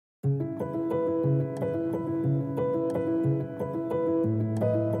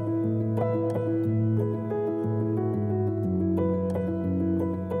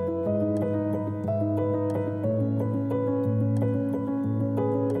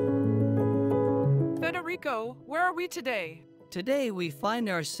Federico, where are we today? Today we find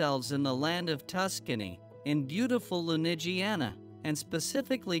ourselves in the land of Tuscany, in beautiful Lunigiana, and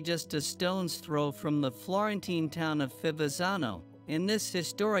specifically just a stone's throw from the Florentine town of Fivizzano, in this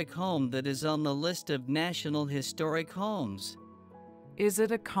historic home that is on the list of National Historic Homes. Is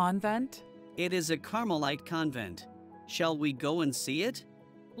it a convent? It is a Carmelite convent. Shall we go and see it?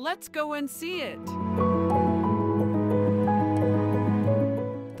 Let's go and see it.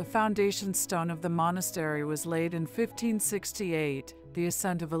 The foundation stone of the monastery was laid in 1568, the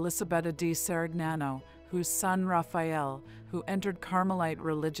ascent of Elisabetta di Sarignano, whose son Raphael, who entered Carmelite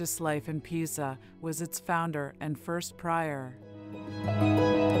religious life in Pisa, was its founder and first prior.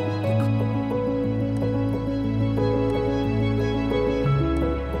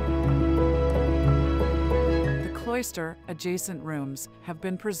 The cloister, adjacent rooms, have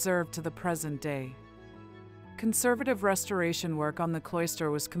been preserved to the present day. Conservative restoration work on the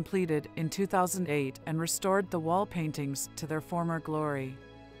cloister was completed in 2008 and restored the wall paintings to their former glory.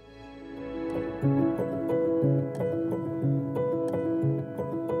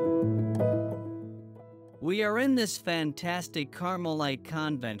 We are in this fantastic Carmelite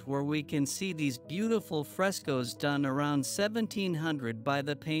convent where we can see these beautiful frescoes done around 1700 by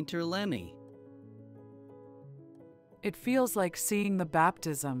the painter Lemmy. It feels like seeing the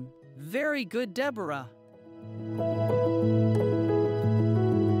baptism. Very good, Deborah.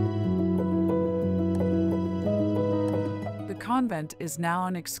 The convent is now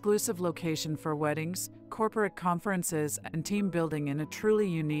an exclusive location for weddings, corporate conferences, and team building in a truly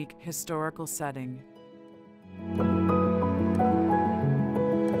unique historical setting.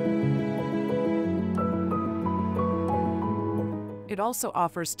 It also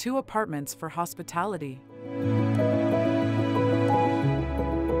offers 2 apartments for hospitality.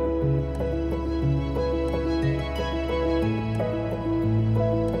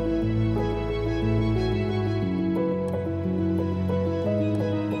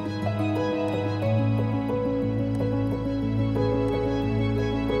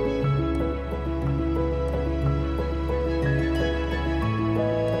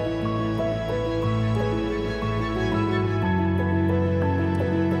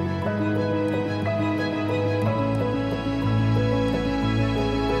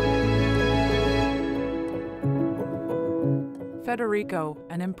 Federico,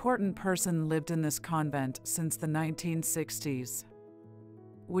 an important person, lived in this convent since the 1960s.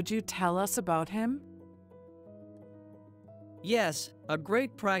 Would you tell us about him? Yes, a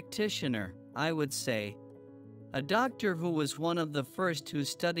great practitioner, I would say. A doctor who was one of the first who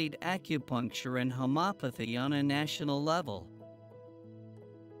studied acupuncture and homeopathy on a national level.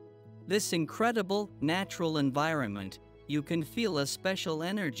 This incredible, natural environment, you can feel a special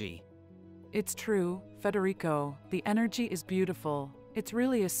energy. It's true, Federico, the energy is beautiful. It's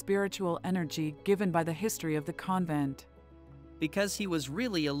really a spiritual energy given by the history of the convent. Because he was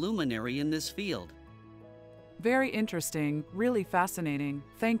really a luminary in this field. Very interesting, really fascinating.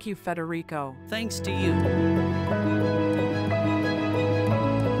 Thank you, Federico. Thanks to you.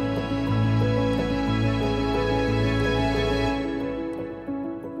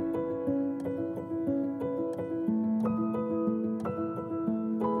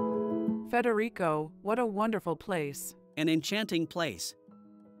 Federico, what a wonderful place. An enchanting place.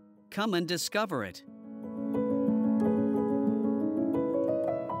 Come and discover it.